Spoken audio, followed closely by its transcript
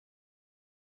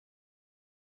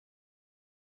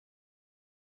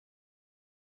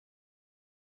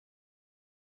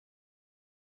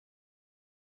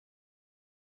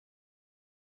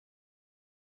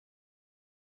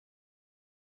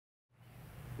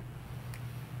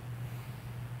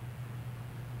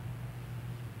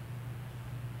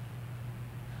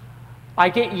I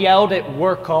get yelled at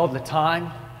work all the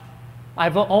time.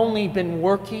 I've only been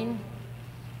working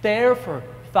there for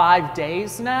 5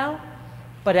 days now,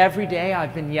 but every day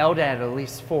I've been yelled at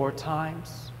least 4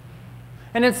 times.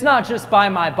 And it's not just by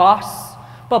my boss,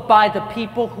 but by the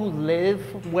people who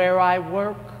live where I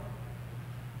work.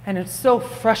 And it's so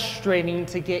frustrating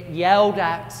to get yelled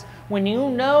at when you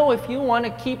know if you want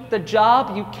to keep the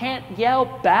job, you can't yell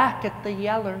back at the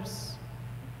yellers.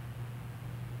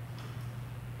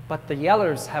 But the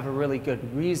yellers have a really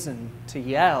good reason to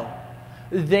yell.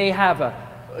 They have a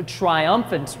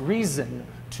triumphant reason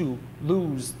to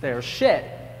lose their shit.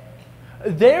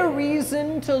 Their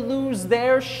reason to lose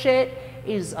their shit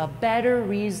is a better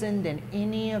reason than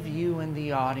any of you in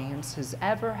the audience has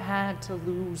ever had to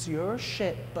lose your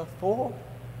shit before.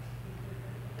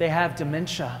 They have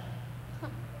dementia.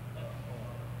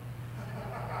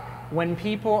 When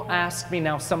people ask me,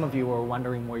 now some of you are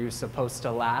wondering were you supposed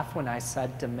to laugh when I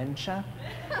said dementia?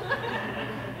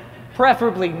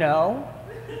 Preferably no.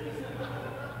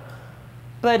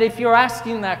 But if you're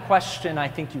asking that question, I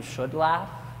think you should laugh.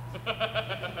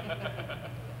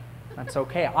 That's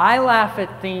okay. I laugh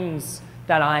at things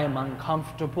that I am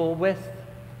uncomfortable with.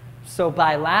 So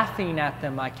by laughing at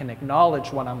them, I can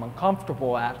acknowledge what I'm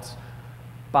uncomfortable at.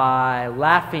 By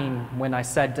laughing when I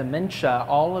said dementia,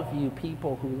 all of you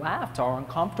people who laughed are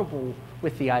uncomfortable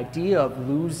with the idea of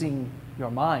losing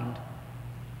your mind.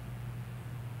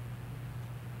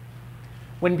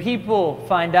 When people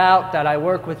find out that I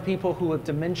work with people who have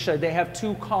dementia, they have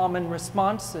 2 common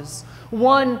responses.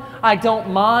 One, I don't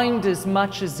mind as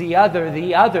much as the other.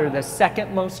 The other, the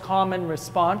second most common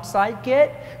response I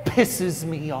get, pisses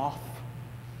me off.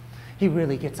 He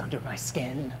really gets under my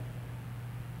skin.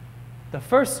 The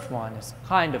first one is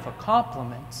kind of a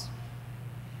compliment.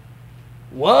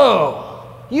 Whoa,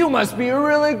 you must be a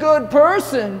really good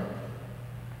person.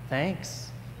 Thanks.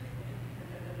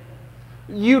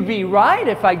 You'd be right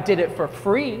if I did it for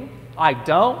free. I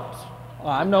don't.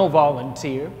 I'm no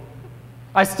volunteer.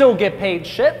 I still get paid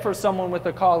shit for someone with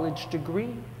a college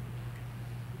degree.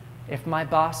 If my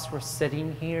boss were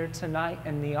sitting here tonight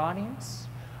in the audience,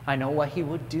 I know what he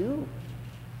would do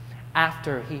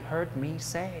after he heard me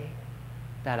say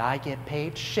that I get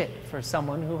paid shit for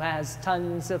someone who has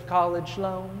tons of college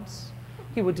loans.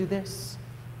 He would do this.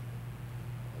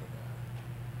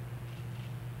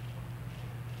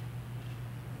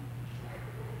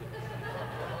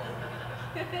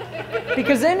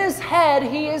 Because in his head,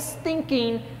 he is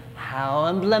thinking, how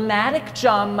emblematic,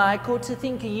 John Michael, to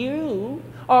think you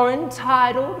are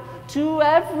entitled to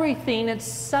everything. It's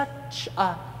such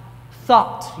a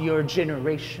thought your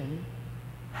generation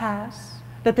has,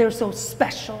 that they're so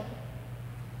special.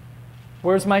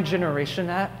 Where's my generation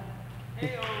at?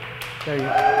 There you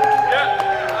go.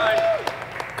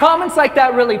 Comments like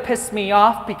that really piss me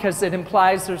off because it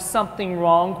implies there's something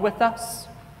wrong with us.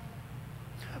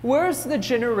 Where's the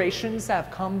generations that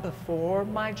have come before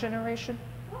my generation?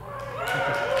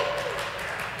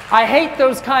 I hate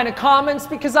those kind of comments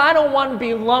because I don't want to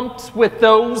be lumped with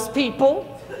those people.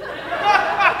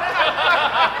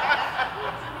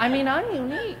 I mean, I'm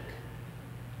unique.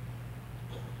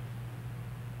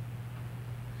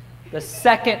 The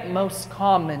second most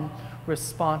common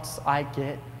response I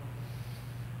get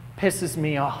pisses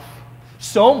me off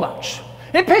so much.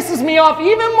 It pisses me off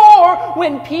even more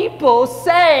when people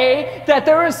say that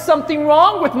there is something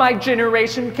wrong with my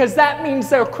generation because that means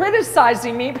they're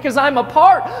criticizing me because I'm a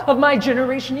part of my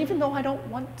generation even though I don't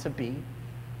want to be.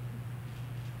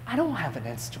 I don't have an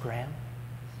Instagram.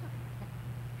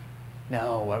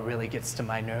 No, what really gets to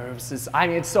my nerves is, I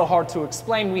mean, it's so hard to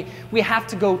explain. We have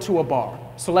to go to a bar.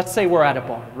 So let's say we're at a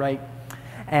bar, right?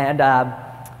 And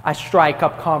I strike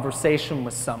up conversation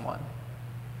with someone.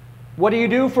 What do you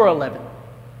do for a living?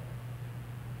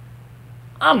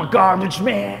 I'm a garbage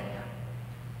man.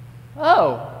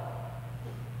 Oh,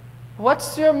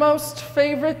 what's your most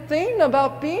favorite thing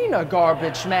about being a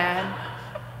garbage man?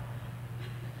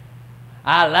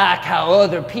 I like how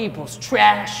other people's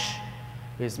trash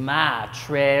is my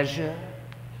treasure.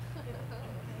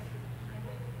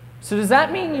 So does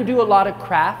that mean you do a lot of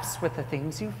crafts with the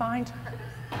things you find?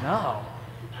 No.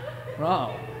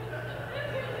 No.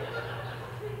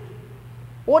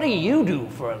 What do you do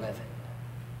for a living?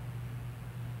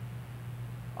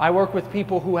 I work with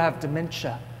people who have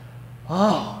dementia.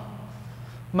 Oh,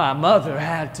 my mother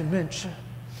had dementia,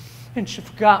 and she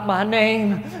forgot my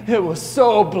name. It was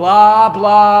so blah,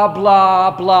 blah,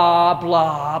 blah, blah,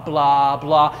 blah, blah,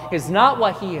 blah. Is not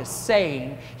what he is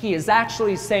saying. He is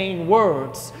actually saying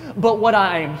words. But what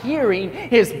I am hearing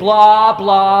is blah,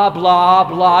 blah, blah,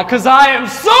 blah, because I am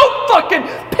so fucking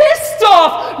pissed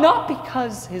off. Not because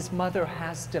because his mother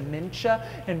has dementia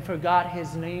and forgot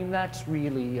his name. That's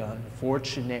really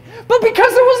unfortunate. But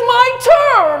because it was my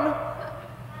turn!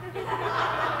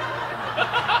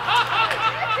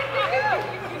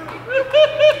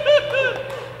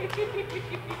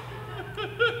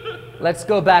 Let's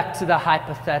go back to the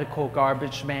hypothetical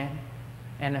garbage man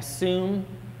and assume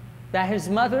that his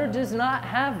mother does not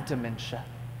have dementia.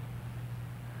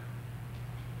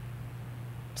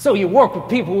 So you work with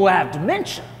people who have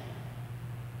dementia.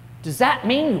 Does that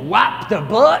mean you wipe their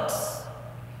butts?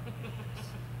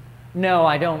 No,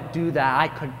 I don't do that. I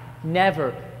could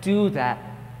never do that.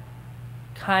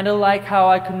 Kind of like how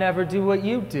I could never do what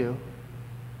you do.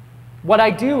 What I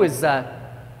do is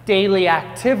daily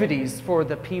activities for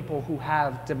the people who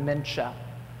have dementia.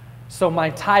 So my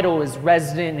title is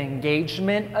Resident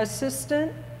Engagement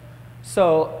Assistant.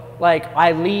 So like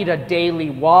I lead a daily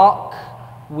walk.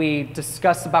 We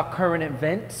discuss about current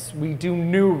events. We do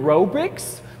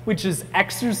neurobics, which is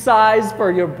exercise for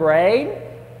your brain.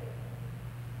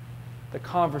 The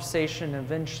conversation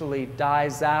eventually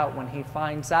dies out when he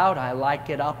finds out I like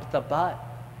it up the butt.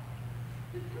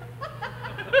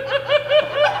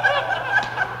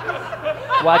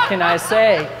 What can I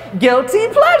say? Guilty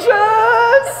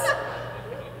pleasures!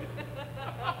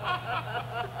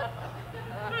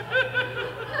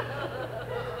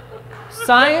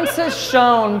 Science has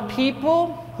shown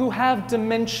people who have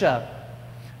dementia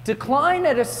decline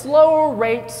at a slower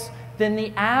rate than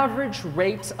the average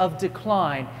rate of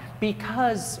decline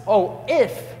because,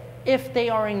 if they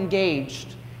are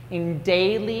engaged in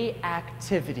daily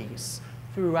activities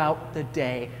throughout the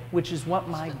day, which is what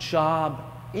my job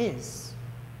is.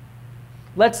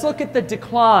 Let's look at the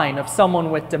decline of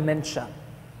someone with dementia.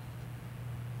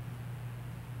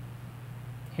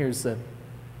 Here's the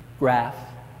graph.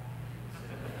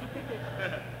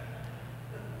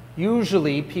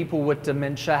 Usually, people with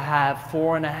dementia have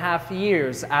 4.5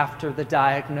 years after the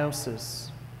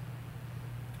diagnosis.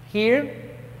 Here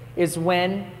is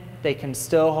when they can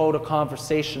still hold a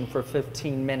conversation for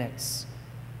 15 minutes.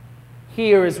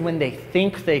 Here is when they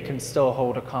think they can still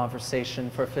hold a conversation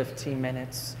for 15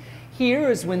 minutes. Here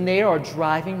is when they are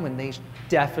driving when they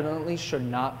definitely should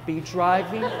not be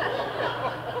driving.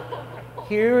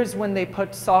 Here is when they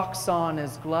put socks on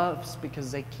as gloves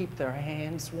because they keep their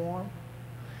hands warm.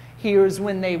 Here is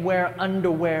when they wear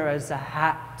underwear as a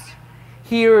hat.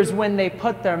 Here is when they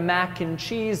put their mac and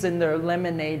cheese in their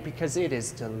lemonade because it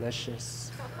is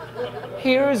delicious.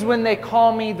 Here is when they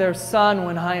call me their son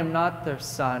when I am not their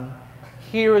son.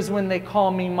 Here is when they call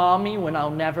me mommy when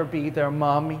I'll never be their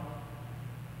mommy.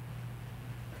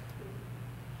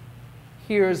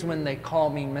 Here is when they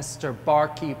call me Mr.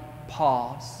 Barky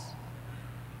Paws.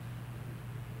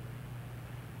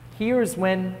 Here is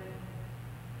when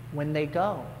they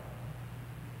go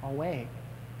away.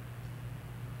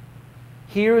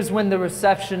 Here is when the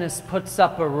receptionist puts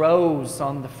up a rose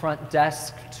on the front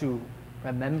desk to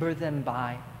remember them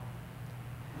by.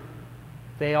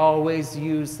 They always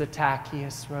use the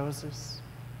tackiest roses.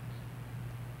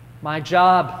 My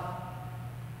job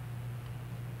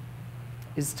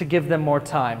is to give them more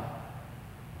time.